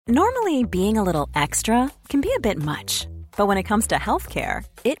Normally, being a little extra can be a bit much, but when it comes to healthcare,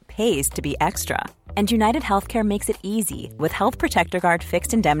 it pays to be extra. And United Healthcare makes it easy with Health Protector Guard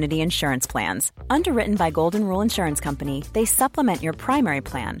fixed indemnity insurance plans. Underwritten by Golden Rule Insurance Company, they supplement your primary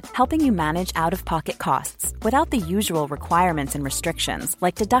plan, helping you manage out-of-pocket costs without the usual requirements and restrictions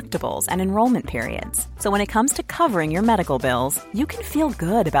like deductibles and enrollment periods. So when it comes to covering your medical bills, you can feel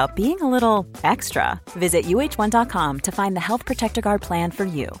good about being a little extra. Visit uh1.com to find the Health Protector Guard plan for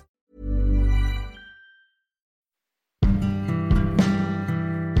you.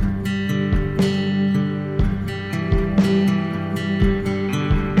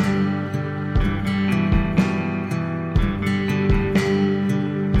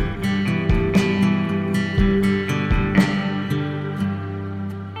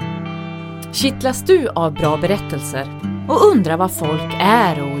 Kittlas du av bra berättelser och undrar vad folk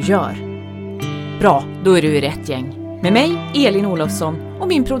är och gör? Bra, då är du i rätt gäng. Med mig, Elin Olofsson, och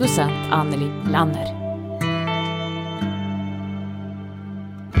min producent Anneli Lanner.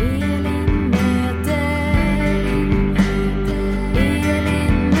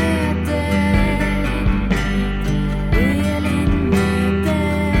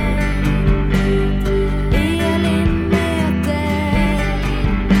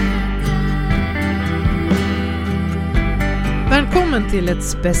 Välkommen till ett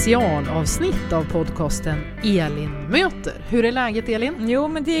specialavsnitt av podcasten Elin möter. Hur är läget, Elin? Jo,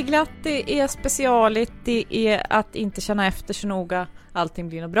 men det är glatt, det är specialigt, det är att inte känna efter så noga. Allting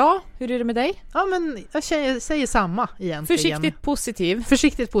blir nog bra. Hur är det med dig? Ja, men jag säger samma egentligen. Försiktigt positiv.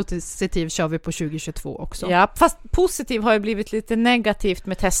 Försiktigt positiv kör vi på 2022 också. Ja, fast positiv har ju blivit lite negativt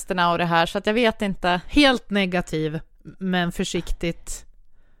med testerna och det här, så att jag vet inte. Helt negativ, men försiktigt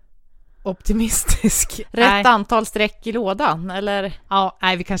optimistisk. Rätt antal streck i lådan, eller? Ja,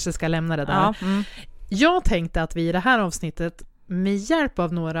 nej, vi kanske ska lämna det där. Ja, Jag tänkte att vi i det här avsnittet med hjälp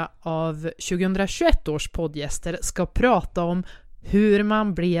av några av 2021 års poddgäster ska prata om hur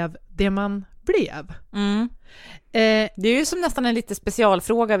man blev det man blev. Det är ju som nästan en lite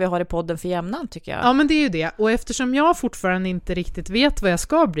specialfråga vi har i podden för jämnan, tycker jag. Ja, men det är ju det. Och eftersom jag fortfarande inte riktigt vet vad jag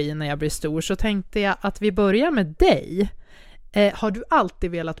ska bli när jag blir stor, så tänkte jag att vi börjar med dig. Har du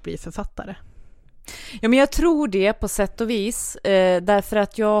alltid velat bli författare? Ja, men jag tror det på sätt och vis, därför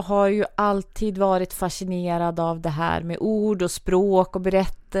att jag har ju alltid varit fascinerad av det här med ord och språk och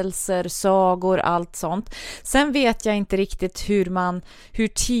berättelser, sagor, allt sånt. Sen vet jag inte riktigt hur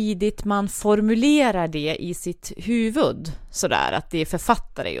tidigt man formulerar det i sitt huvud, sådär att det är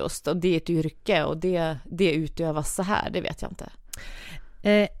författare just, och det är ett yrke och det utövas så här, det vet jag inte.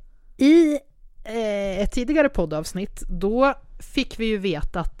 I ett tidigare poddavsnitt, då fick vi ju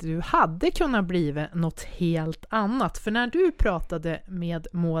veta att du hade kunnat bli något helt annat. För när du pratade med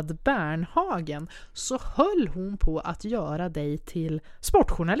Maud Bernhagen så höll hon på att göra dig till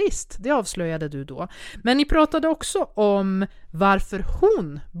sportjournalist. Det avslöjade du då. Men ni pratade också om varför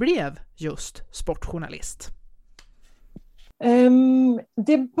hon blev just sportjournalist.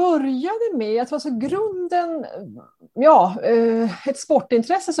 Det började med att alltså grunden, ett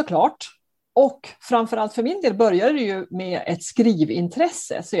sportintresse såklart. Och framförallt för min del började det ju med ett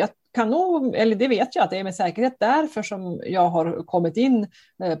skrivintresse. Så jag kan nog, eller det vet jag att det är med säkerhet därför som jag har kommit in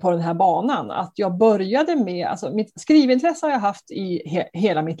på den här banan. Att jag började med, alltså mitt skrivintresse har jag haft i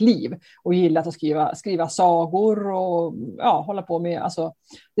hela mitt liv. Och gillat att skriva sagor och hålla på med alltså,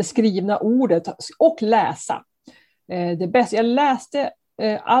 det skrivna ordet och läsa. Jag läste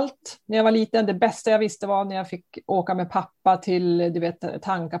allt när jag var liten. Det bästa jag visste var när jag fick åka med pappa till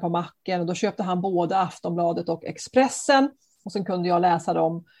tankar på macken. Och då köpte han både Aftonbladet och Expressen. Och sen kunde jag läsa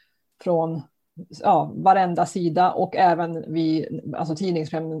dem från varenda sida. Och även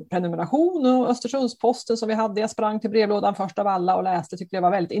tidningsprenumeration och Östersundsposten som vi hade. Jag sprang till brevlådan först av alla och läste. Tyckte det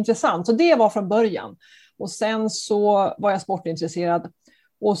var väldigt intressant. Så det var från början. Och sen så var jag sportintresserad.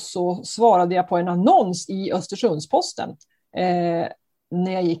 Och så svarade jag på en annons i Östersundsposten.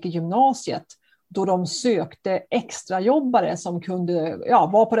 När jag gick i gymnasiet, då de sökte extrajobbare som kunde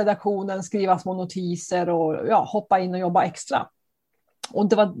vara på redaktionen, skriva små notiser och hoppa in och jobba extra. Och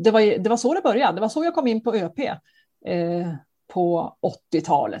det var så det började. Det var så jag kom in på ÖP på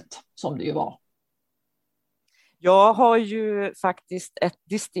 80-talet, som det ju var. Jag har ju faktiskt ett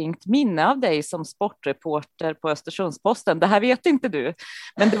distinkt minne av dig som sportreporter på Östersundsposten. Det här vet inte du,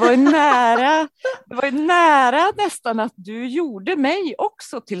 men det var ju nära nästan att du gjorde mig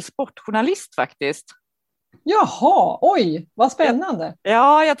också till sportjournalist faktiskt. Jaha, oj, vad spännande.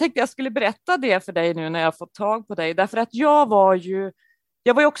 Ja, jag tänkte jag skulle berätta det för dig nu när jag fått tag på dig. Därför att jag var ju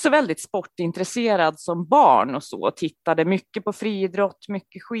jag var ju också väldigt sportintresserad som barn och så. Tittade mycket på friidrott,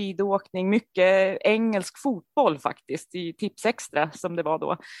 mycket skidåkning, mycket engelsk fotboll faktiskt i Tipsextra som det var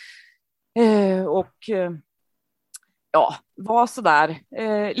då. Ja, var sådär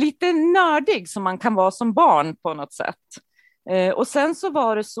lite nördig som man kan vara som barn på något sätt. Och sen så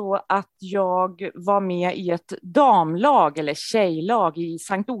var det så att jag var med i ett damlag eller tjejlag i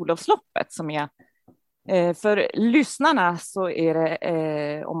Sankt Olofsloppet som är för lyssnarna så är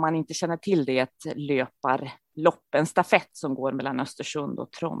det, om man inte känner till det, ett löparlopp, en stafett som går mellan Östersund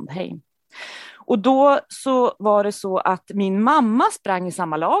och Trondheim. Och då så var det så att min mamma sprang i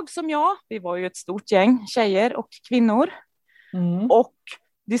samma lag som jag. Vi var ju ett stort gäng tjejer och kvinnor. Och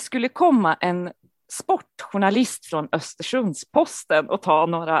det skulle komma en sportjournalist från Östersundsposten och ta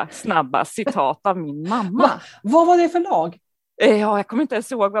några snabba citat av min mamma. Vad var det för lag? Ja, jag kommer inte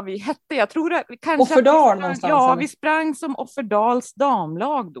ens ihåg vad vi hette. Jag tror att kanske Offerdal någonstans? Ja, vi sprang som Offerdals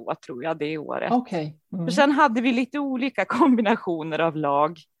damlag då, tror jag, det året. Okay. För sen hade vi lite olika kombinationer av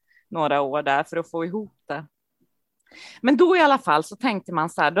lag några år där för att få ihop det. Men då i alla fall så tänkte man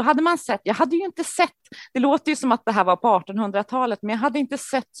så här, då hade man sett, jag hade ju inte sett, det låter ju som att det här var på 1800-talet, men jag hade inte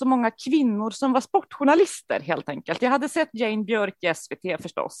sett så många kvinnor som var sportjournalister helt enkelt. Jag hade sett Jane Björk i SVT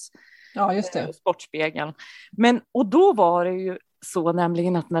förstås. Ja, just det. Sportspegeln. Men, och då var det ju så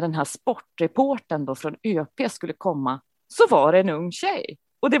nämligen att när den här sportreporten då från ÖP skulle komma så var det en ung tjej.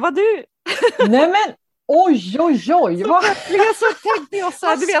 Och det var du. Nej men, oj. Så tänkte jag så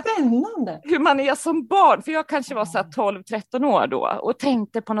här, du vet, spännande. Hur man är som barn. För jag kanske var så här 12-13 år då. Och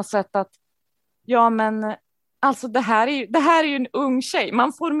tänkte på något sätt att ja men alltså det här är ju en ung tjej.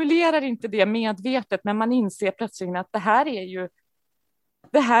 Man formulerar inte det medvetet, men man inser plötsligt att det här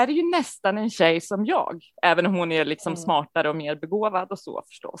är ju nästan en tjej som jag. Även om hon är liksom smartare och mer begåvad och så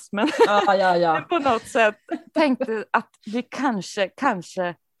förstås. Men ja. på något sätt tänkte att det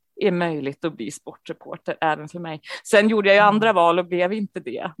kanske är möjligt att bli sportreporter även för mig. Sen gjorde jag ju andra val och blev inte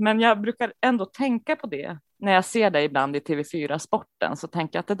det. Men jag brukar ändå tänka på det. När jag ser det ibland i TV4-sporten så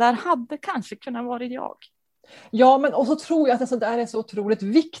tänker jag att det där hade kanske kunnat vara jag. Ja, men och så tror jag att det där är så otroligt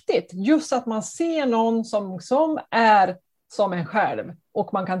viktigt. Just att man ser någon som är som en själv.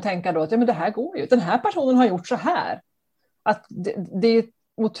 Och man kan tänka då att ja, men det här går ju. Den här personen har gjort så här. Att det är ett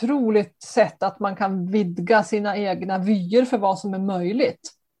otroligt sätt att man kan vidga sina egna vyer för vad som är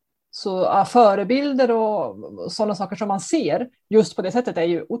möjligt. Så förebilder och sådana saker som man ser just på det sättet är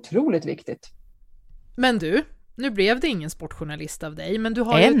ju otroligt viktigt. Men du, nu blev det ingen sportjournalist av dig, men du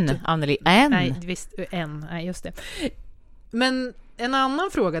har Anneli, en. Nej, visst, nej, just det. Men en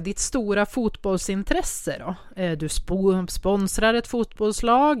annan fråga, ditt stora fotbollsintresse då? Du sponsrar ett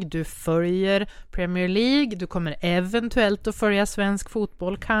fotbollslag, du följer Premier League, du kommer eventuellt att följa svensk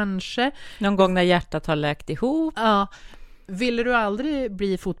fotboll kanske. Någon gång när hjärtat har läkt ihop. Ja. Ville du aldrig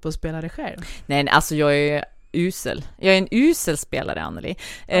bli fotbollsspelare själv? Nej, alltså jag är usel. Jag är en usel spelare, Anneli.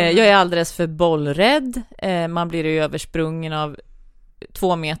 Jag är alldeles för bollrädd. Man blir översprungen av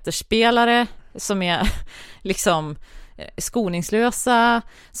 2 meters spelare som är liksom skoningslösa.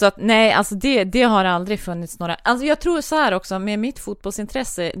 Så att nej, alltså det har aldrig funnits några. Alltså jag tror så här också med mitt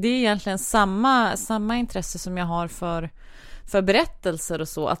fotbollsintresse, det är egentligen samma intresse som jag har för berättelser och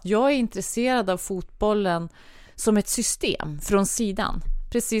så. Att jag är intresserad av fotbollen som ett system från sidan.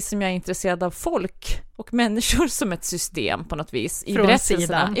 Precis som jag är intresserad av folk och människor som ett system på något vis. I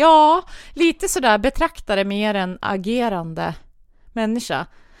berättelserna. Ja, lite sådär betraktare mer än agerande människa.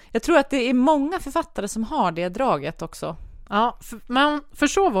 Jag tror att det är många författare som har det draget också. Ja, för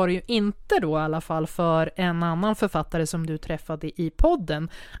så var det ju inte då i alla fall för en annan författare som du träffade i podden,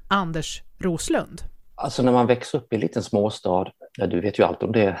 Anders Roslund. Alltså när man växer upp i en liten småstad, ja, du vet ju allt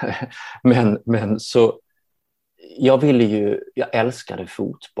om det, men så jag älskade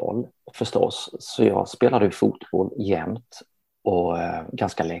fotboll förstås, så jag spelade fotboll jämt och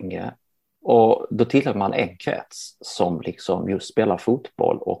ganska länge. Och då tillhör man en krets som liksom just spelar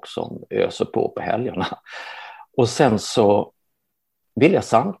fotboll och som öser på helgerna. Och sen så vill jag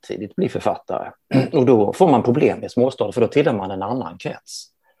samtidigt bli författare. Och då får man problem i småstad för då tillhör man en annan krets.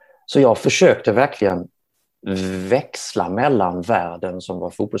 Så jag försökte verkligen växla mellan världen som var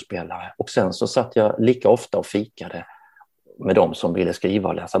fotbollsspelare och sen så satt jag lika ofta och fikade med de som ville skriva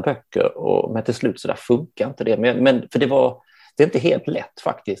och läsa böcker. Men till slut så där funkar inte det. Men för det är inte helt lätt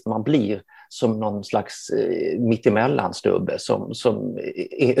faktiskt. Man blir som någon slags mittemellanstubbe som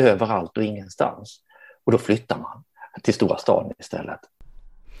är överallt och ingenstans. Och då flyttar man till stora staden istället.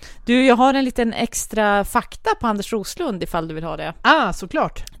 Du, jag har en liten extra fakta på Anders Roslund ifall du vill ha det.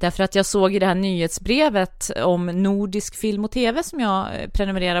 Såklart. Därför att jag såg i det här nyhetsbrevet om nordisk film och tv som jag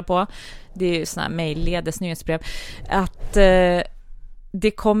prenumererar på. Det är ju sådana här mejlledes nyhetsbrev. Att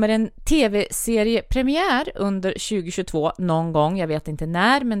det kommer en tv-seriepremiär under 2022 någon gång, jag vet inte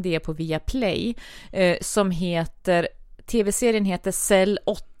när, men det är på Viaplay, som heter, tv-serien heter Cell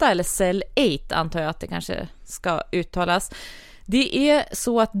 8 eller Cell 8 antar jag att det kanske ska uttalas. Det är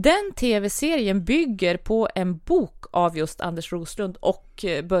så att den tv-serien bygger på en bok av just Anders Roslund och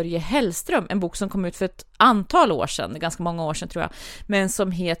Börje Hellström. En bok som kom ut för ett antal år sedan, ganska många år sedan tror jag. Men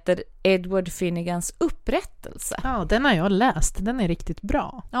som heter Edward Finnegans upprättelse. Ja, den har jag läst. Den är riktigt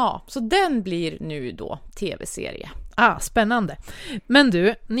bra. Ja, så den blir nu då tv-serie. Spännande. Men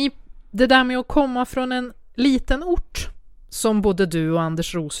du, det där med att komma från en liten ort som både du och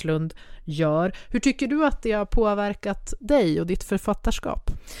Anders Roslund gör. Hur tycker du att det har påverkat dig och ditt författarskap?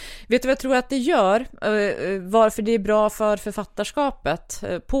 Vet du vad jag tror att det gör? Varför det är bra för författarskapet,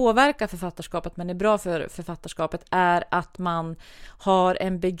 påverkar författarskapet men är bra för författarskapet, är att man har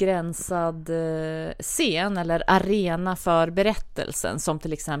en begränsad scen eller arena för berättelsen, som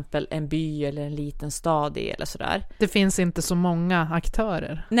till exempel en by eller en liten stad eller sådär. Det finns inte så många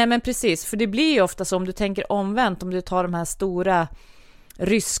aktörer. Nej men precis, för det blir ju ofta så om du tänker omvänt, om du tar de här stora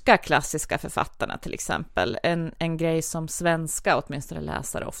ryska klassiska författarna till exempel. En grej som svenska åtminstone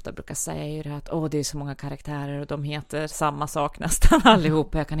läsare ofta brukar säga är ju det att det är så många karaktärer och de heter samma sak nästan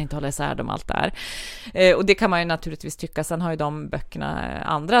allihop. Jag kan inte hålla isär dem allt där. Och det kan man ju naturligtvis tycka. Sen har ju de böckerna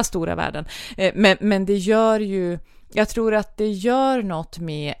andra stora värden. Men det gör ju, jag tror att det gör något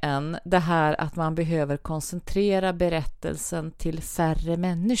med det här att man behöver koncentrera berättelsen till färre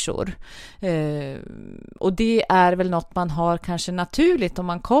människor. Och det är väl något man har kanske naturligt om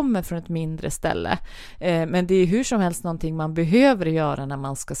man kommer från ett mindre ställe. Men det är hur som helst någonting man behöver göra när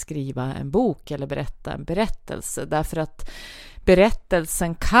man ska skriva en bok eller berätta en berättelse. Därför att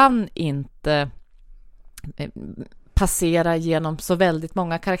berättelsen kan inte passera genom så väldigt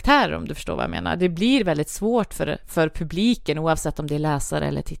många karaktärer, om du förstår vad jag menar. Det blir väldigt svårt för publiken, oavsett om det är läsare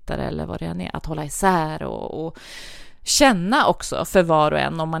eller tittare eller vad det än är, att hålla isär och känna också för var och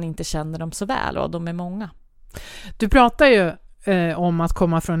en om man inte känner dem så väl och de är många. Du pratar ju om att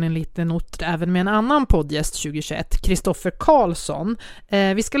komma från en liten ort även med en annan poddgäst 2021, Kristoffer Karlsson.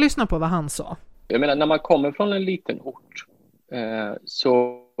 Vi ska lyssna på vad han sa. Jag menar, när man kommer från en liten ort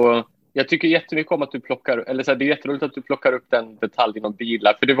så jag tycker jättemycket om att du plockar, eller så här, det är jätteroligt att du plockar upp den detaljen om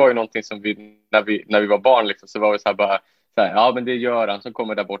bilar, för det var ju någonting som när vi var barn liksom, så var det så här bara så här, ja men det är Göran som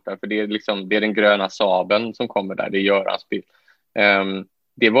kommer där borta, för det är liksom, det är den gröna Saaben som kommer där, det är Görans bil.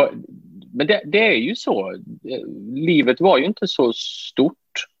 Men det är ju så, livet var ju inte så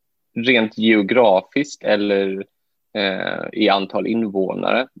stort rent geografiskt eller i antal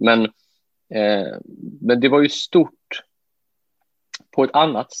invånare, men det var ju stort på ett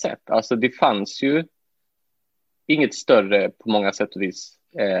annat sätt. Alltså det fanns ju inget större på många sätt och vis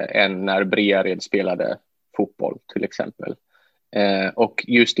än när Breared spelade fotboll till exempel. Och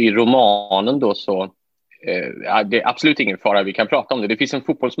just i romanen då så det är absolut ingen fara, vi kan prata om det. Det finns en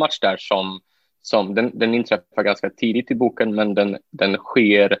fotbollsmatch där som den inträffar ganska tidigt i boken, men den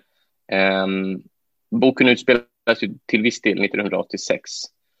sker boken utspelas ju till viss del 1986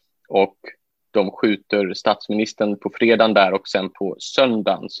 och de skjuter statsministern på fredagen där, och sen på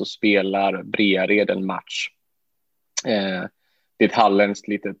söndagen så spelar Breared en match. Det är ett halländskt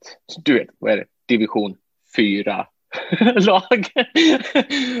litet, du vet, vad är det? Division 4 lag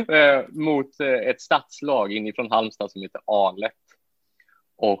mot ett stadslag inifrån Halmstad som heter Alet.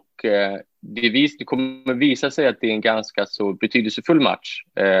 Och det kommer visa sig att det är en ganska så betydelsefull match,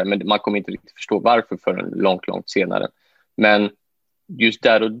 men man kommer inte riktigt förstå varför förrän långt senare. Men just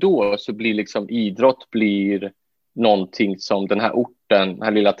där och då så blir liksom idrott blir någonting som den här orten, den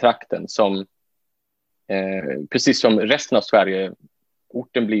här lilla trakten, som precis som resten av Sverige,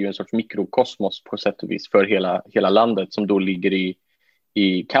 orten blir ju en sorts mikrokosmos på sätt och vis för hela landet, som då ligger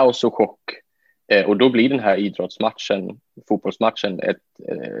i kaos och chock. Och då blir den här idrottsmatchen, fotbollsmatchen,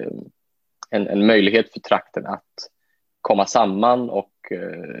 en möjlighet för trakten att komma samman och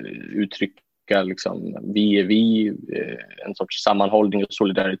uttrycka liksom, vi är vi, en sorts sammanhållning och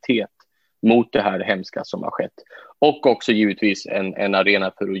solidaritet mot det här hemska som har skett. Och också givetvis en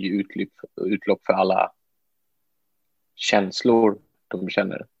arena för att ge utlopp för alla känslor de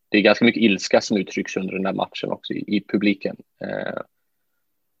känner. Det är ganska mycket ilska som uttrycks under den här matchen också i publiken.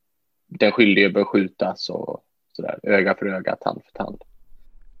 Den skyldige bör skjutas och sådär, öga för öga, tand för tand.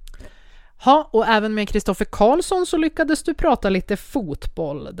 Ja, och även med Kristoffer Karlsson så lyckades du prata lite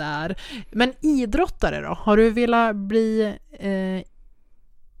fotboll där. Men idrottare då? Har du velat bli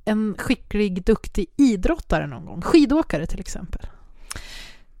en skicklig, duktig idrottare någon gång? Skidåkare till exempel?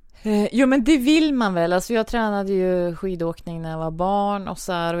 Jo, men det vill man väl. Alltså jag tränade ju skidåkning när jag var barn och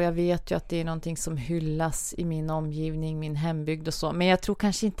så här, och jag vet ju att det är någonting som hyllas i min omgivning, min hembygd och så. Men jag tror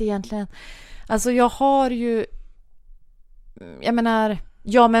kanske inte egentligen... Alltså jag har ju... Jag menar...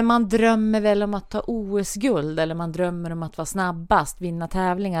 Ja, men man drömmer väl om att ta OS-guld eller man drömmer om att vara snabbast, vinna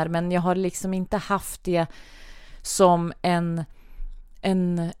tävlingar. Men jag har liksom inte haft det som en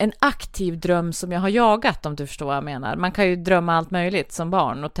aktiv dröm som jag har jagat, om du förstår vad jag menar. Man kan ju drömma allt möjligt som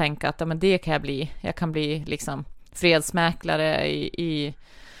barn och tänka att ja, men det kan jag bli. Jag kan bli liksom fredsmäklare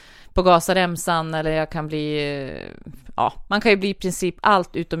på Gazaremsan, eller jag kan bli... Ja, man kan ju bli i princip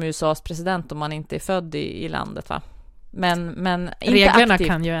allt utom USAs president om man inte är född i landet, va? Men inte reglerna aktiv.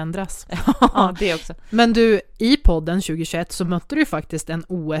 Kan ju ändras. Ja, det också. Men du, i podden 2021 så mötte du faktiskt en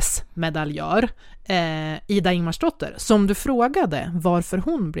OS-medaljör, Ida Ingmarsdotter, som du frågade varför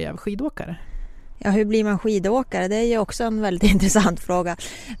hon blev skidåkare. Ja, hur blir man skidåkare? Det är ju också en väldigt intressant fråga.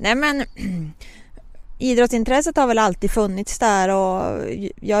 Nej, men idrottsintresset har väl alltid funnits där, och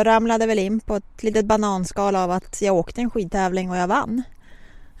jag ramlade väl in på ett litet bananskal av att jag åkte en skidtävling och jag vann.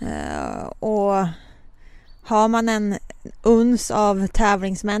 Och har man en uns av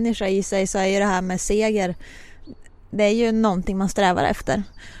tävlingsmänniska i sig så är ju det här med seger, det är ju någonting man strävar efter.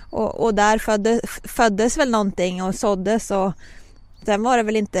 Och där föddes väl någonting och såddes, och sen var det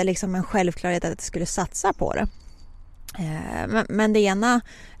väl inte liksom en självklarhet att jag skulle satsa på det. Men det ena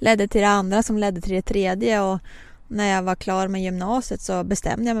ledde till det andra som ledde till det tredje, och när jag var klar med gymnasiet så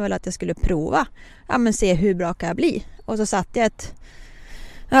bestämde jag mig väl att jag skulle prova. Ja, men se hur bra kan jag bli. Och så satte jag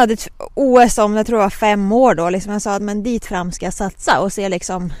jag hade ett OS om, jag tror det var 5 år då. Liksom jag sa att men dit fram ska jag satsa och se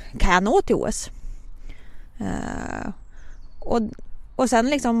liksom, kan jag nå till OS? Och sen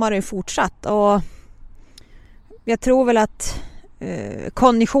liksom har det fortsatt. Och jag tror väl att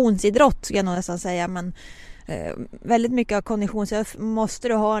konditionsidrott ska jag nog nästan säga, men väldigt mycket av konditionsidrott måste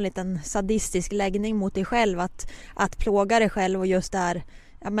du ha en liten sadistisk läggning mot dig själv, att plåga dig själv, och just där,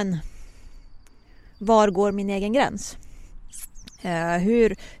 ja men var går min egen gräns?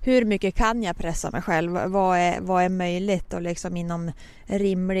 Hur mycket kan jag pressa mig själv? Vad är möjligt, och liksom inom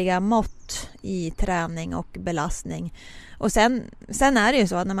rimliga mått i träning och belastning. Och sen är det ju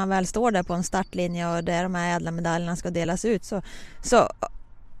så att när man väl står där på en startlinje och där de här ädla medaljerna ska delas ut, så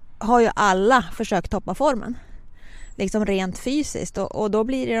har ju alla försökt toppa formen. Liksom rent fysiskt, och då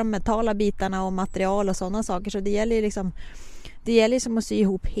blir det de mentala bitarna och material och sådana saker. Så det gäller ju liksom att sy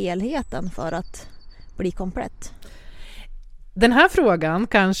ihop helheten för att bli komplett. Den här frågan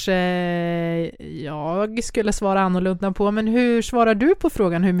kanske jag skulle svara annorlunda på, men hur svarar du på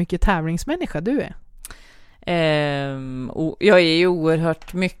frågan hur mycket tävlingsmänniska du är? Jag är ju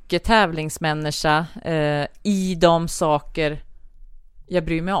oerhört mycket tävlingsmänniska i de saker jag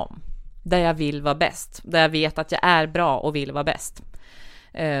bryr mig om. Där jag vill vara bäst. Där jag vet att jag är bra och vill vara bäst.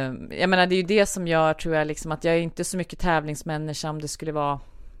 Jag menar, det är ju det som gör, tror jag, liksom, att jag är inte så mycket tävlingsmänniska om det skulle vara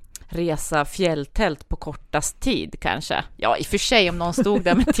resa fjälltält på kortast tid kanske. Ja, i och för sig om någon stod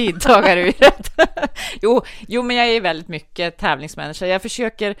där med tidtagaruret. jo, men jag är väldigt mycket tävlingsmänniska. Jag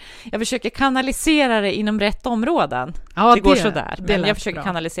försöker kanalisera det inom rätt områden. Ja, det går sådär. Men jag försöker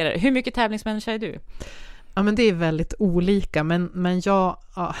kanalisera det. Hur mycket tävlingsmänniska är du? Ja, men det är väldigt olika. Men jag,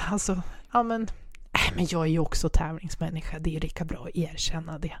 men jag är ju också tävlingsmänniska. Det är lika bra att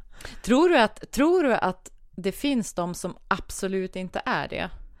erkänna det. Tror du att det finns de som absolut inte är det?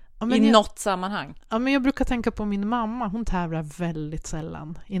 Ja, i något sammanhang? Ja, men jag brukar tänka på min mamma. Hon tävlar väldigt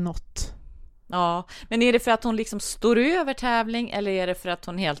sällan i något. Ja, men är det för att hon liksom står över tävling, eller är det för att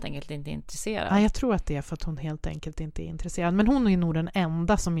hon helt enkelt inte är intresserad? Ja, jag tror att det är för att hon helt enkelt inte är intresserad. Men hon är nog den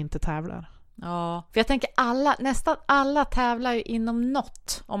enda som inte tävlar. Ja, för jag tänker nästan alla tävlar ju inom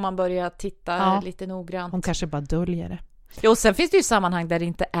något, om man börjar titta lite noggrant. Hon kanske bara döljer det. Jo, sen finns det ju sammanhang där det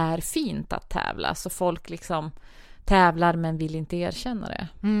inte är fint att tävla, så folk liksom tävlar men vill inte erkänna det.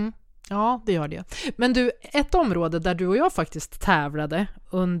 Mm. Ja, det gör det. Men du, ett område där du och jag faktiskt tävlade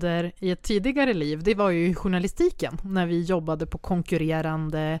i ett tidigare liv, det var ju journalistiken, när vi jobbade på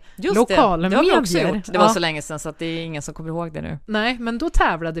konkurrerande lokalmedier. Det har vi också gjort. Det var så länge sedan så att det är ingen som kommer ihåg det nu. Nej, men då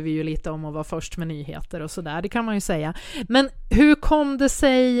tävlade vi ju lite om att vara först med nyheter och sådär, det kan man ju säga. Men hur kom det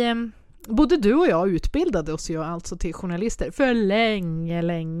sig... Både du och jag utbildade oss ju alltså till journalister för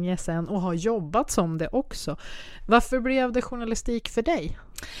länge sedan och har jobbat som det också. Varför blev det journalistik för dig?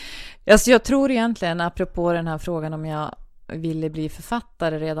 Alltså jag tror egentligen, apropå den här frågan om jag ville bli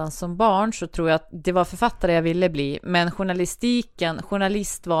författare redan som barn, så tror jag att det var författare jag ville bli. Men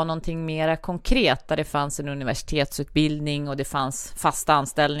journalist var någonting mera konkret, där det fanns en universitetsutbildning och det fanns fasta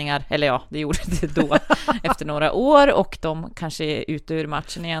anställningar. Eller ja, det gjorde det då efter några år, och de kanske är ute ur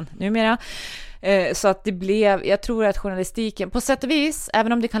matchen igen numera. Så att det blev, jag tror att journalistiken, på sätt och vis,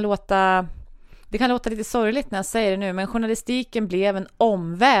 även om det kan låta lite sorgligt när jag säger det nu, men journalistiken blev en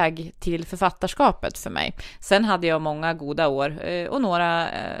omväg till författarskapet för mig. Sen hade jag många goda år och några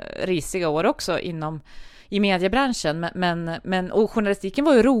risiga år också i mediebranschen, men och journalistiken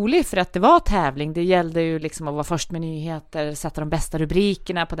var ju rolig för att det var tävling. Det gällde ju liksom att vara först med nyheter, sätta de bästa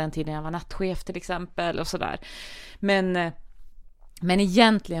rubrikerna på den tiden jag var nattchef till exempel och sådär. Men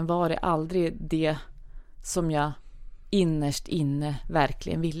egentligen var det aldrig det som jag innerst inne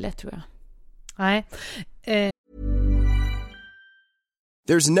verkligen ville, tror jag. Nej.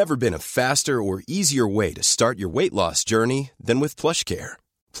 There's never been a faster or easier way to start your weight loss journey than with PlushCare.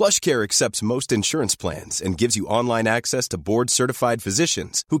 PlushCare accepts most insurance plans and gives you online access to board-certified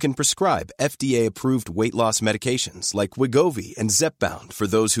physicians who can prescribe FDA-approved weight loss medications like Wegovy and Zepbound for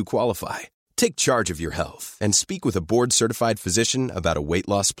those who qualify. Take charge of your health and speak with a board-certified physician about a weight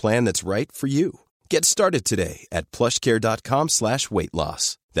loss plan that's right for you. Get started today at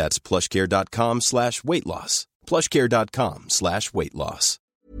plushcare.com/weightloss. That's plushcare.com/weightloss. plushcare.com/weightloss.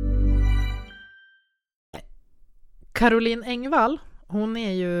 Caroline Engvall, hon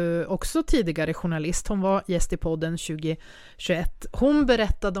är ju också tidigare journalist. Hon var gäst i podden 2021. Hon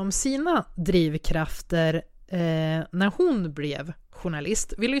berättade om sina drivkrafter när hon blev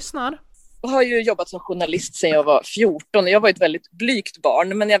journalist. Vi lyssnar. Jag har ju jobbat som journalist sedan jag var 14. Jag var ett väldigt blygt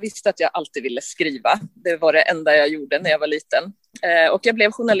barn, men jag visste att jag alltid ville skriva. Det var det enda jag gjorde när jag var liten. Och jag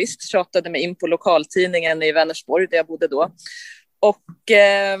blev journalist, tjatade mig in på lokaltidningen i Vänersborg där jag bodde då. Och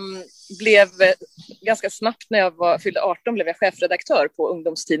blev ganska snabbt när jag fyllde 18 blev jag chefredaktör på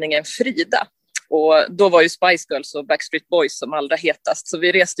ungdomstidningen Frida. Och då var ju Spice Girls och Backstreet Boys som allra hetast. Så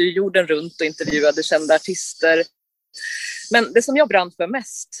vi reste ju jorden runt och intervjuade kända artister. Men det som jag brann för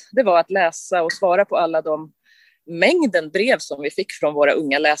mest, det var att läsa och svara på alla de mängden brev som vi fick från våra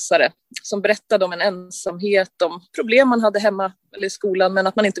unga läsare. Som berättade om en ensamhet, om problem man hade hemma eller i skolan, men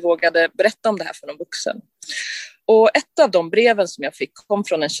att man inte vågade berätta om det här för någon vuxen. Och ett av de breven som jag fick kom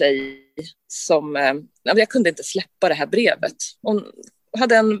från en tjej som, jag kunde inte släppa det här brevet. Hon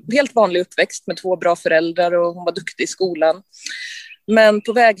hade en helt vanlig uppväxt med 2 bra föräldrar och hon var duktig i skolan. Men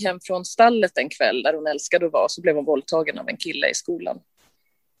på väg hem från stallet en kväll där hon älskade att vara så blev hon våldtagen av en kille i skolan.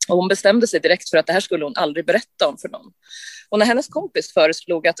 Och hon bestämde sig direkt för att det här skulle hon aldrig berätta om för någon. Och när hennes kompis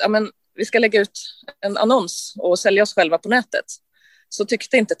föreslog att vi ska lägga ut en annons och sälja oss själva på nätet, så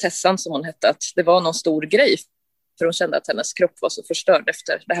tyckte inte Tessan, som hon hette, att det var någon stor grej. För hon kände att hennes kropp var så förstörd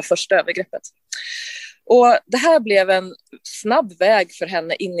efter det här första övergreppet. Och det här blev en snabb väg för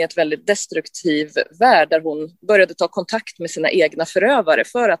henne in i ett väldigt destruktiv värld där hon började ta kontakt med sina egna förövare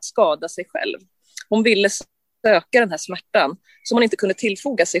för att skada sig själv. Hon ville söka den här smärtan som hon inte kunde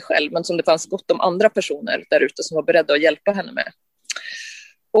tillfoga sig själv, men som det fanns gott om andra personer där ute som var beredda att hjälpa henne med.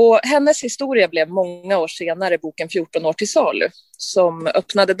 Och hennes historia blev många år senare boken 14 år till salu, som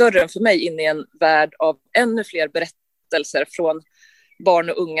öppnade dörren för mig in i en värld av ännu fler berättelser från barn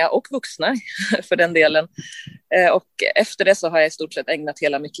och unga och vuxna för den delen. Och efter det så har jag i stort sett ägnat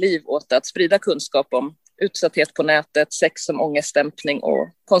hela mitt liv åt att sprida kunskap om utsatthet på nätet, sex som ångestdämpning och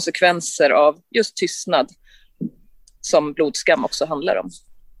konsekvenser av just tystnad som blodskam också handlar om.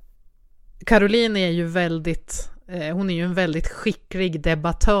 Caroline är ju hon är ju en väldigt skicklig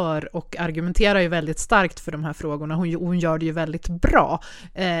debattör och argumenterar ju väldigt starkt för de här frågorna. Hon gör det ju väldigt bra.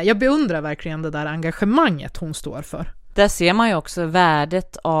 Jag beundrar verkligen det där engagemanget hon står för. Där ser man ju också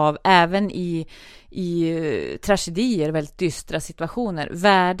värdet av, även i tragedier, väldigt dystra situationer,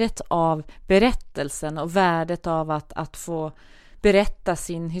 värdet av berättelsen och värdet av att få berätta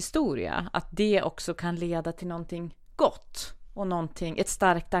sin historia. Att det också kan leda till någonting gott och ett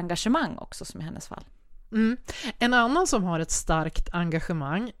starkt engagemang också, som i hennes fall. Mm. En annan som har ett starkt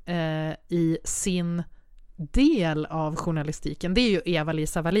engagemang i sin del av journalistiken, det är ju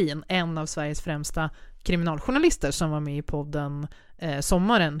Eva-Lisa Wallin, en av Sveriges främsta kriminaljournalister som var med i podden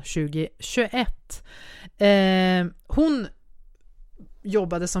sommaren 2021. Hon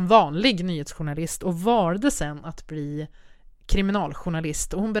jobbade som vanlig nyhetsjournalist och valde sen att bli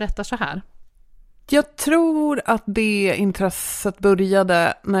kriminaljournalist, och hon berättar så här. Jag tror att det intresset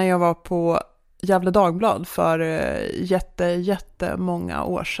började när jag var på Gefle Dagblad för jättemånga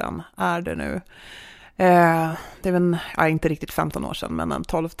år sedan är det nu. Det är väl inte riktigt 15 år sedan, men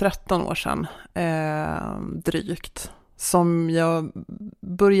 12-13 år sedan drygt, som jag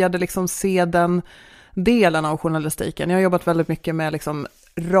började liksom se den delen av journalistiken. Jag har jobbat väldigt mycket med liksom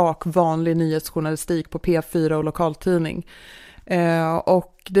rak vanlig nyhetsjournalistik på P4 och lokaltidning.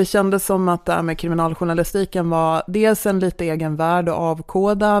 Och det kändes som att det här med kriminaljournalistiken var dels en lite egen värld att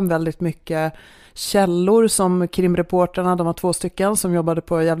avkoda, väldigt mycket källor som krimreporterna, de var 2 stycken som jobbade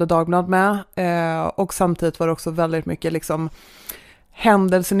på Gefle Dagblad med, och samtidigt var det också väldigt mycket liksom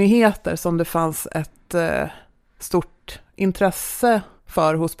händelsenyheter som det fanns ett stort intresse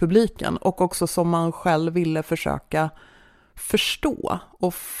för hos publiken och också som man själv ville försöka förstå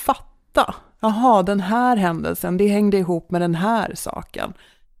och fatta. Jaha, den här händelsen, det hängde ihop med den här saken.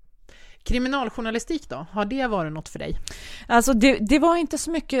 Kriminaljournalistik då? Har det varit något för dig? Alltså det var inte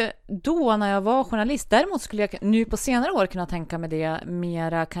så mycket då när jag var journalist. Däremot skulle jag nu på senare år kunna tänka mig det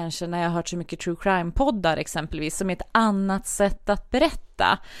mera kanske när jag har hört så mycket true crime-poddar exempelvis, som är ett annat sätt att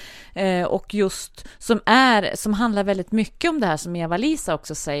berätta. Och just som handlar väldigt mycket om det här som Eva-Lisa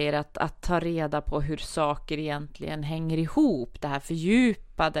också säger, att ta reda på hur saker egentligen hänger ihop, det här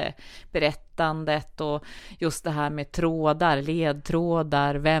fördjupade berättandet och just det här med trådar,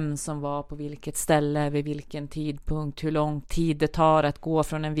 ledtrådar, vem som var på vilket ställe vid vilken tidpunkt, hur lång tid det tar att gå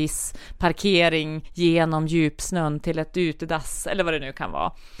från en viss parkering genom djupsnön till ett utedass eller vad det nu kan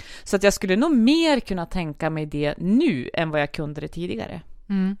vara. Så att jag skulle nog mer kunna tänka mig det nu än vad jag kunde det tidigare.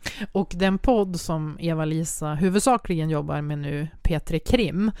 Mm. Och den podd som Eva-Lisa huvudsakligen jobbar med nu, P3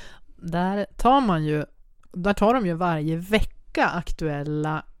 Krim, där tar de ju varje vecka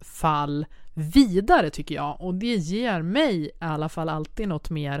aktuella fall vidare tycker jag, och det ger mig i alla fall alltid något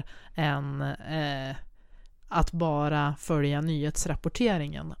mer än att bara följa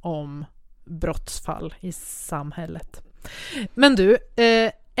nyhetsrapporteringen om brottsfall i samhället. Men du,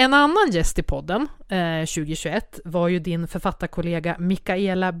 en annan gäst i podden 2021 var ju din författarkollega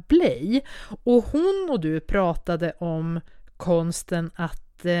Mikaela Bley, och hon och du pratade om konsten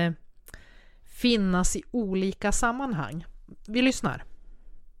att finnas i olika sammanhang. Vi lyssnar.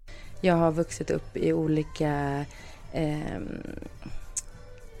 Jag har vuxit upp i olika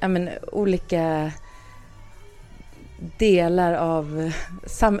olika delar av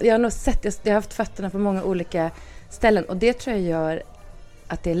jag har nog sett, jag har haft fötterna på många olika ställen, och det tror jag gör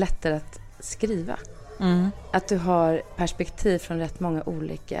att det är lättare att skriva. Att du har perspektiv från rätt många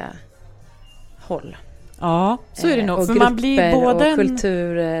olika håll. Ja, så är det nog. Och för man blir både och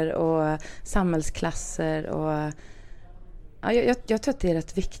kulturer och samhällsklasser och ja, jag tror att det är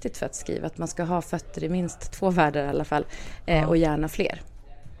rätt viktigt för att skriva, att man ska ha fötter i minst 2 världar i alla fall, och gärna fler.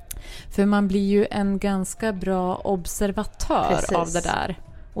 För man blir ju en ganska bra observatör. Precis. Av det där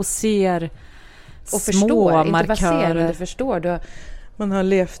och ser och små förstår, markörer. Inte bara ser, men du förstår. Man har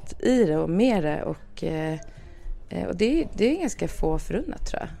levt i det och med det, och det är ganska få förunnat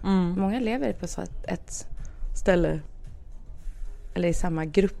tror jag. Många lever på så ett ställe eller i samma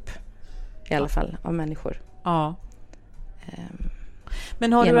grupp i alla fall av människor. Ja.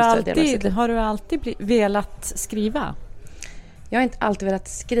 Men har du alltid velat skriva? Jag har inte alltid velat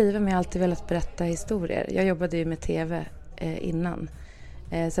skriva, men jag har alltid velat berätta historier. Jag jobbade ju med tv innan.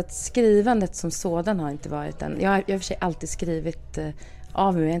 Så att skrivandet som sådan har inte varit jag har i och för sig alltid skrivit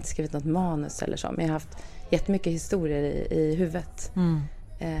av mig. Jag har inte skrivit något manus eller så, men jag har haft jättemycket historier i huvudet.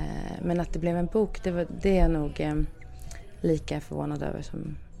 Men att det blev en bok, det är jag nog lika förvånad över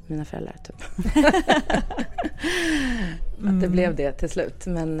som mina föräldrar typ. Att det blev det till slut.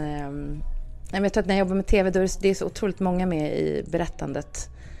 Men jag tror att när jag jobbar med tv, då är det så otroligt många med i berättandet.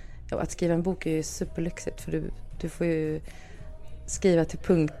 Och att skriva en bok är ju superlyxigt, för du får ju skriva till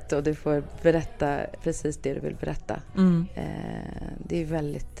punkt och du får berätta precis det du vill berätta. Det är ju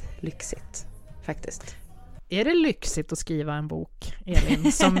väldigt lyxigt faktiskt. Är det lyxigt att skriva en bok,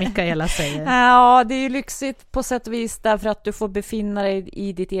 Elin, som Mikaela säger? Ja, det är ju lyxigt på sätt och vis därför att du får befinna dig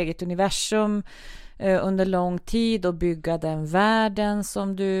i ditt eget universum under lång tid och bygga den världen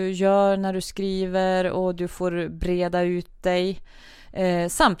som du gör när du skriver, och du får breda ut dig.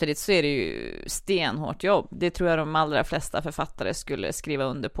 Samtidigt så är det ju stenhårt jobb. Det tror jag de allra flesta författare skulle skriva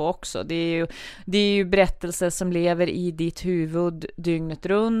under på också. Det är ju berättelser som lever i ditt huvud dygnet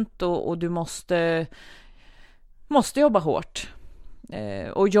runt, och du måste jobba hårt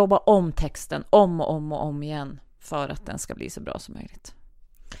och jobba om texten om och om igen för att den ska bli så bra som möjligt.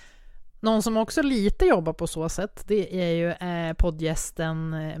 Någon som också lite jobbar på så sätt, det är ju poddgästen,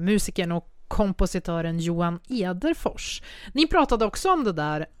 musikern och kompositören Johan Ederfors. Ni pratade också om det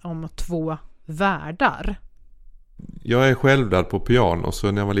där om 2 världar. Jag är självlärd på piano,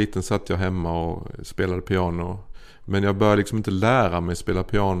 så när jag var liten satt jag hemma och spelade piano. Men jag började liksom inte lära mig spela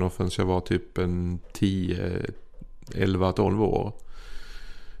piano förrän jag var typ en 11-12 år.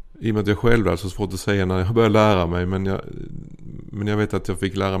 I och med att jag själv är så svårt att säga när jag började lära mig, men jag vet att jag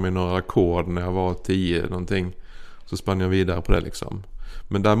fick lära mig några ackord när jag var 10 någonting, så spann jag vidare på det liksom.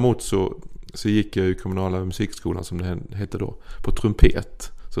 Men däremot så så gick jag i kommunala musikskolan som det hette då, på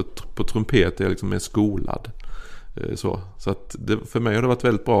trumpet. Så på trumpet är jag liksom mer skolad. Så att för mig har det varit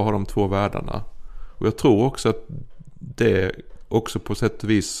väldigt bra att ha de två världarna. Och jag tror också att det också på sätt och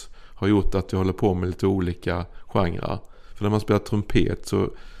vis har gjort att jag håller på med lite olika genrer. För när man spelar trumpet så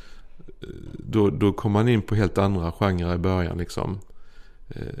då kommer man in på helt andra genrer i början liksom.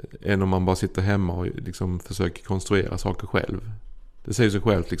 Än om man bara sitter hemma och liksom försöker konstruera saker själv. Det säger sig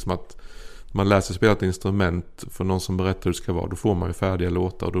självt liksom att man lär sig spela ett instrument för någon som berättar hur det ska vara. Då får man ju färdiga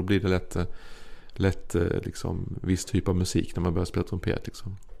låtar och då blir det lätt liksom viss typ av musik när man börjar spela trumpet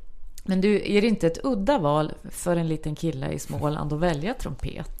liksom. Men du, är det inte ett udda val för en liten kille i Småland att välja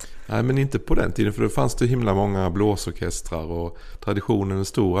trumpet? Nej, men inte på den tiden, för det fanns det himla många blåsorkestrar och traditionen är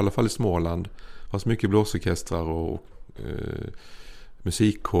stor, i alla fall i Småland. Det fanns mycket blåsorkestrar och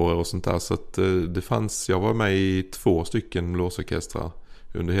musikkårer och sånt där, så att jag var med i 2 stycken blåsorkestrar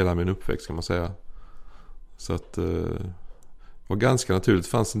under hela min uppväxt kan man säga. Så att det var ganska naturligt. Det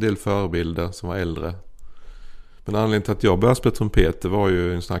fanns en del förebilder som var äldre. Men anledningen till att jag började spela trumpet, det var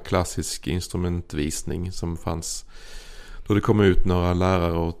ju en sån här klassisk instrumentvisning som fanns. Då det kom ut några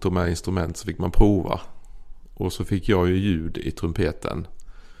lärare och tog med instrument så fick man prova. Och så fick jag ju ljud i trumpeten.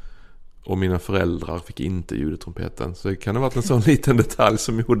 Och mina föräldrar fick inte ljud i trumpeten. Så det kan ha varit en sån liten detalj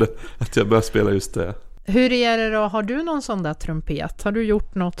som gjorde att jag började spela just det. Hur är det då? Har du någon sån där trumpet? Har du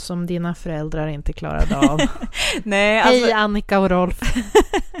gjort något som dina föräldrar inte klarade av? Nej, Hej Annika och Rolf.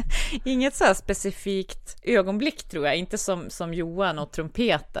 Inget så här specifikt ögonblick tror jag, inte som Johan och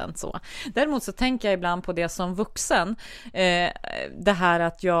trumpeten så. Däremot så tänker jag ibland på det som vuxen. Det här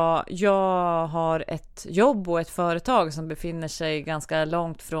att jag har ett jobb och ett företag som befinner sig ganska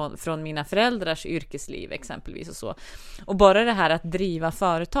långt från mina föräldrars yrkesliv exempelvis och så. Och bara det här att driva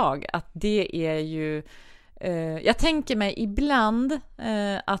företag, att det är ju jag tänker mig ibland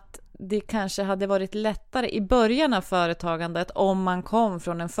att det kanske hade varit lättare i början av företagandet om man kom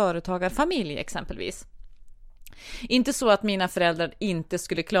från en företagarfamilj exempelvis. Inte så att mina föräldrar inte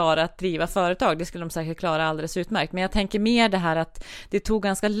skulle klara att driva företag, det skulle de säkert klara alldeles utmärkt. Men jag tänker mer det här att det tog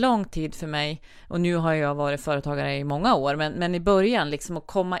ganska lång tid för mig, och nu har jag varit företagare i många år, men i början liksom att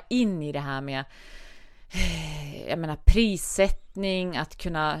komma in i det här med prissättning, att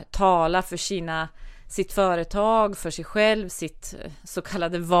kunna tala för sitt företag, för sig själv, sitt så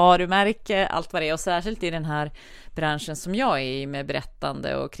kallade varumärke, allt vad det är. Och särskilt i den här branschen som jag är i med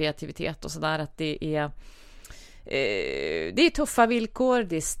berättande och kreativitet och sådär, att det är tuffa villkor,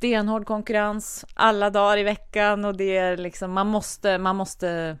 det är stenhård konkurrens alla dagar i veckan, och det är liksom, man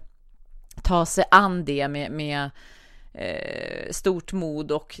måste ta sig an det med stort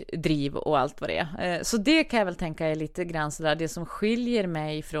mod och driv och allt vad det är. Så det kan jag väl tänka är lite grann sådär det som skiljer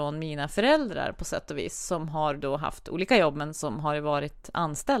mig från mina föräldrar på sätt och vis, som har då haft olika jobb men som har varit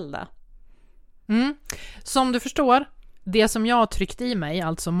anställda. Som du förstår, det som jag har tryckt i mig,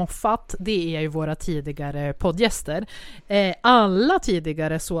 alltså moffat, det är ju våra tidigare poddgäster. Alla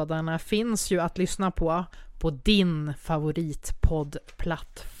tidigare sådana finns ju att lyssna på din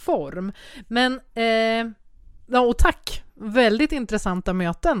favoritpoddplattform. Men ja, och tack! Väldigt intressanta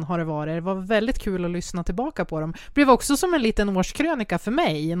möten har det varit. Det var väldigt kul att lyssna tillbaka på dem. Det blev också som en liten årskrönika för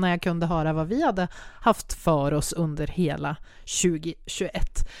mig när jag kunde höra vad vi hade haft för oss under hela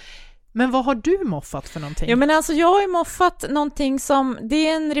 2021. Men vad har du moffat för någonting? Jo, men alltså jag har ju moffat någonting som, det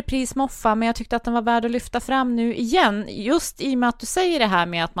är en reprismoffa, men jag tyckte att den var värd att lyfta fram nu igen. Just i och med att du säger det här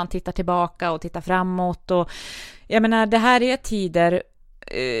med att man tittar tillbaka och tittar framåt. Och jag menar, det här är tider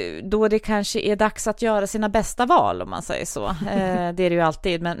då det kanske är dags att göra sina bästa val, om man säger så. Det är det ju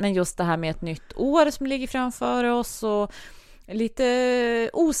alltid, men just det här med ett nytt år som ligger framför oss och lite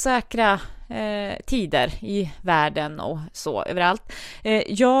osäkra tider i världen och så överallt.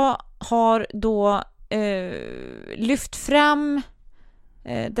 Jag har då lyft fram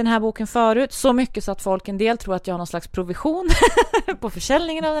den här boken förut så mycket så att folk en del tror att jag har någon slags provision på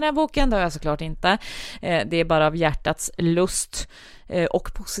försäljningen av den här boken. Det har jag såklart inte. Det är bara av hjärtats lust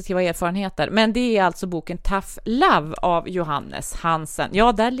och positiva erfarenheter. Men det är alltså boken Tough Love av Johannes Hansen.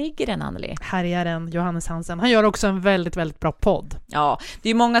 Ja, där ligger den, Anneli. Här är den, Johannes Hansen. Han gör också en väldigt, väldigt bra podd. Ja, det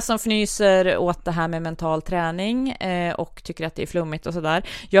är många som fnyser åt det här med mental träning och tycker att det är flummigt och sådär.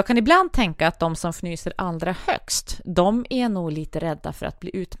 Jag kan ibland tänka att de som fnyser allra högst, de är nog lite rädda för att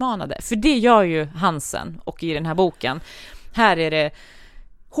bli utmanade. För det gör ju Hansen, och i den här boken. Här är det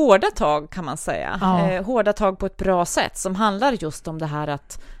hårda tag, kan man säga. Ja. Hårda tag på ett bra sätt som handlar just om det här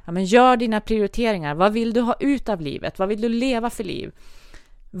att gör dina prioriteringar. Vad vill du ha ut av livet? Vad vill du leva för liv?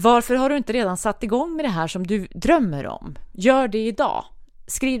 Varför har du inte redan satt igång med det här som du drömmer om? Gör det idag.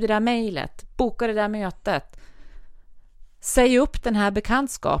 Skriv det där mejlet. Boka det där mötet. säg upp den här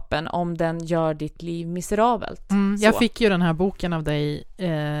bekantskapen om den gör ditt liv miserabelt. Jag fick ju den här boken av dig,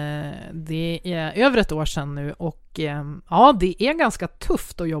 det är över ett år sedan nu, och ja, det är ganska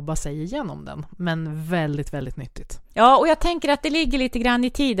tufft att jobba sig igenom den, men väldigt, väldigt nyttigt. Ja, och jag tänker att det ligger lite grann i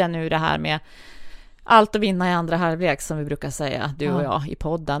tiden nu det här med allt att vinna i andra halvlek, som vi brukar säga, du och jag i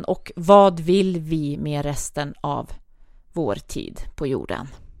podden. Och vad vill vi med resten av vår tid på jorden?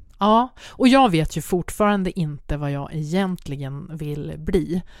 Ja, och jag vet ju fortfarande inte vad jag egentligen vill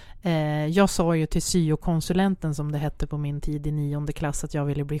bli. Jag sa ju till syokonsulenten, som det hette på min tid i 9:e klass, att jag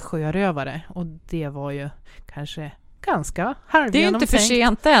ville bli sjörövare. Och det var ju kanske ganska halvgenomtänkt. Det är ju inte för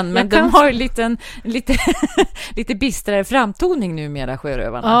sent än, men de har ju lite bistrare framtoning numera,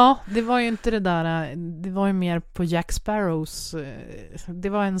 sjörövarna. Ja, det var ju inte det där, det var ju mer på Jack Sparrows, det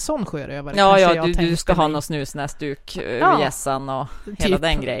var en sån sjörövare. Ja, du ska ha någon snusnäsduk över gässan och hela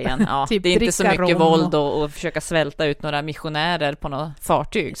den grejen. Ja, typ det är inte så mycket våld och försöka svälta ut några missionärer på något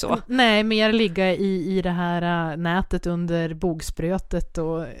fartyg. Så. Nej, mer ligga i det här nätet under bogsprötet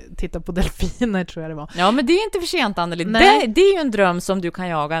och titta på delfiner, tror jag det var. Ja, men det är inte för sent, Anneli. Det är ju en dröm som du kan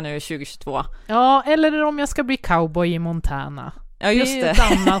jaga nu 2022. Ja, eller om jag ska bli cowboy i Montana. Ja, just det. Det är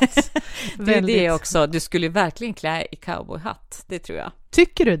ett annat. Det är det också. Du skulle verkligen klä i cowboyhatt, det tror jag.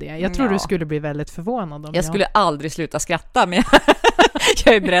 Tycker du det? Jag tror du skulle bli väldigt förvånad om jag skulle aldrig sluta skratta, men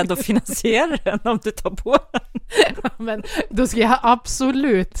jag är beredd att finansiera den om du tar på den. Men då ska jag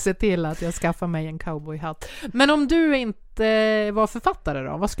absolut se till att jag skaffar mig en cowboyhatt. Men om du inte var författare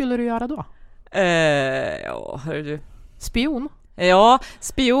då, vad skulle du göra då? Ja, hör du. Spion? Ja,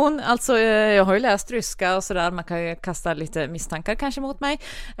 spion. Alltså, jag har ju läst ryska och sådär. Man kan ju kasta lite misstankar kanske mot mig.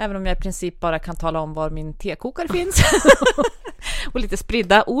 Även om jag i princip bara kan tala om var min tekokare finns. Och lite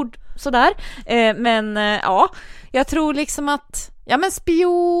spridda ord sådär. Men ja, jag tror liksom att... Ja, men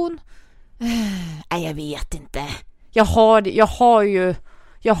spion... Nej, jag vet inte. Jag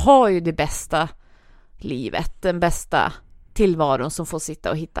har ju det bästa livet. Den bästa tillvaron som får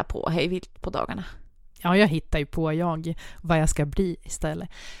sitta och hitta på hej vilt på dagarna. Ja, jag hittar ju på vad jag ska bli istället.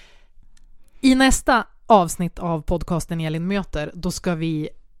 I nästa avsnitt av podcasten Elin möter, då ska vi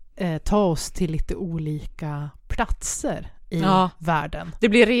ta oss till lite olika platser i världen. Det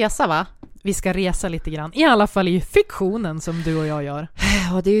blir resa, va? Vi ska resa lite grann. I alla fall i fiktionen som du och jag gör.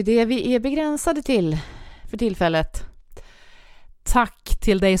 Ja, det är ju det vi är begränsade till för tillfället. Tack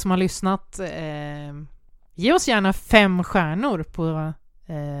till dig som har lyssnat. Ge oss gärna 5 stjärnor på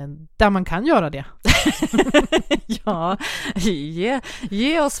där man kan göra det. Ja,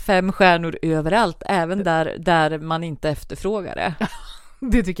 ge oss 5 stjärnor överallt, även där man inte efterfrågar det.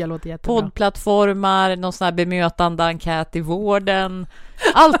 Det tycker jag låter jättebra. Poddplattformar, någon sån här bemötande enkät i vården.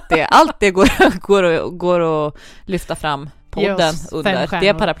 Allt det går att lyfta fram podden under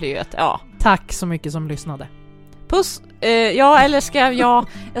det paraplyet. Ja. Tack så mycket som lyssnade. Puss, eller ska jag...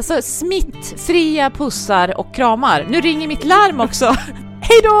 Alltså, smittfria pussar och kramar. Nu ringer mitt larm också.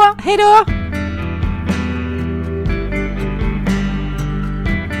 Hej då! Hej då!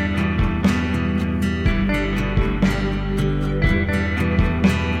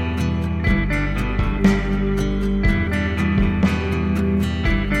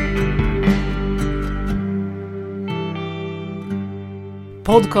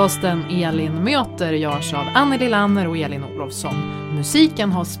 Podcasten Elin möter görs av Anneli Lanner och Elin Olofsson.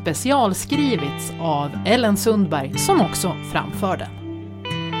 Musiken har specialskrivits av Ellen Sundberg, som också framför den.